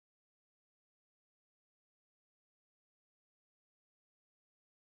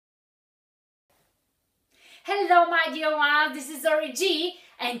Hello my dear ones, this is Zori G,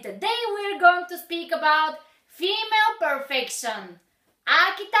 and today we're going to speak about female perfection,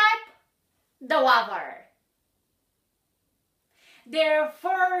 Archetype the Lover. There are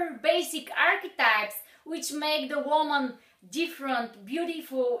 4 basic archetypes which make the woman different,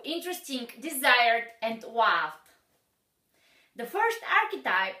 beautiful, interesting, desired and loved. The first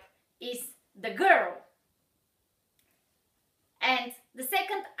archetype is the girl, and the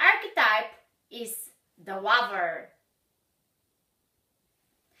second archetype is the lover.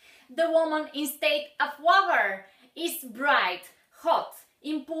 The woman in state of lover is bright, hot,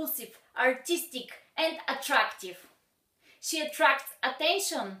 impulsive, artistic and attractive. She attracts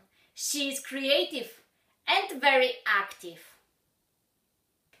attention, she is creative and very active.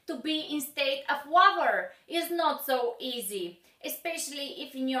 To be in state of lover is not so easy, especially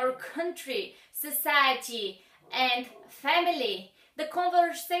if in your country, society and family the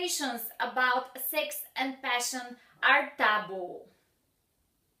conversations about sex and passion are taboo.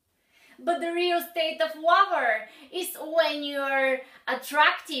 But the real state of lover is when you're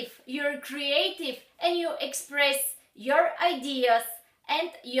attractive, you're creative and you express your ideas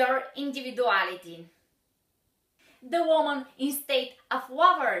and your individuality. The woman in state of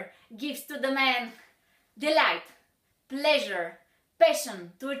lover gives to the man delight, pleasure,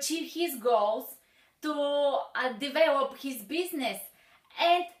 passion to achieve his goals, to develop his business,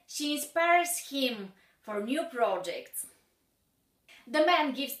 and she inspires him for new projects. The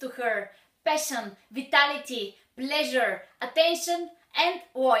man gives to her passion, vitality, pleasure, attention and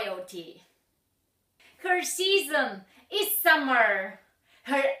loyalty. Her season is summer.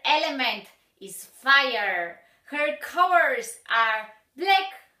 Her element is fire. Her colors are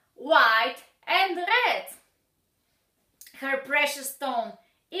black, white and red. Her precious stone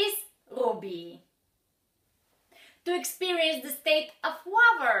is ruby. To experience the state of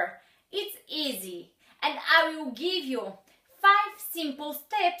lover, it's easy, and I will give you 5 simple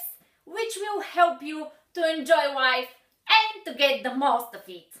steps which will help you to enjoy life and to get the most of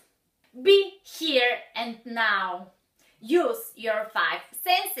it. Be here and now. Use your 5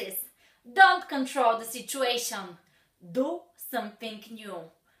 senses. Don't control the situation. Do something new.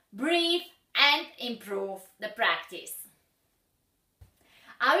 Breathe and improve the practice.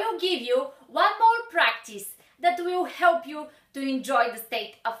 I will give you one more practice that will help you to enjoy the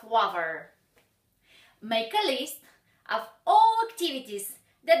state of lover. Make a list of all activities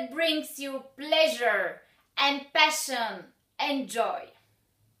that brings you pleasure and passion and joy.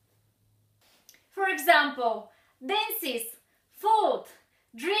 For example, dances, food,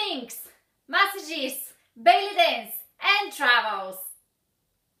 drinks, massages, belly dance and travels.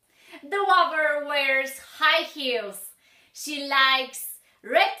 The lover wears high heels. She likes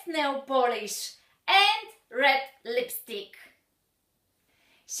red nail polish and red lipstick.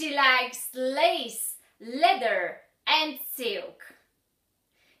 She likes lace, leather and silk.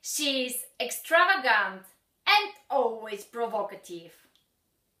 She is extravagant and always provocative.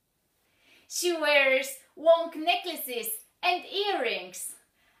 She wears long necklaces and earrings,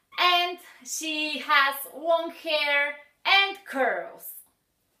 and she has long hair and curls.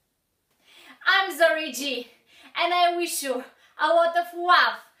 I'm Zori G, and I wish you a lot of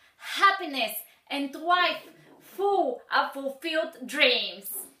love, happiness and life full of fulfilled dreams.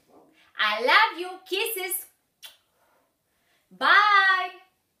 I love you. Kisses. Bye.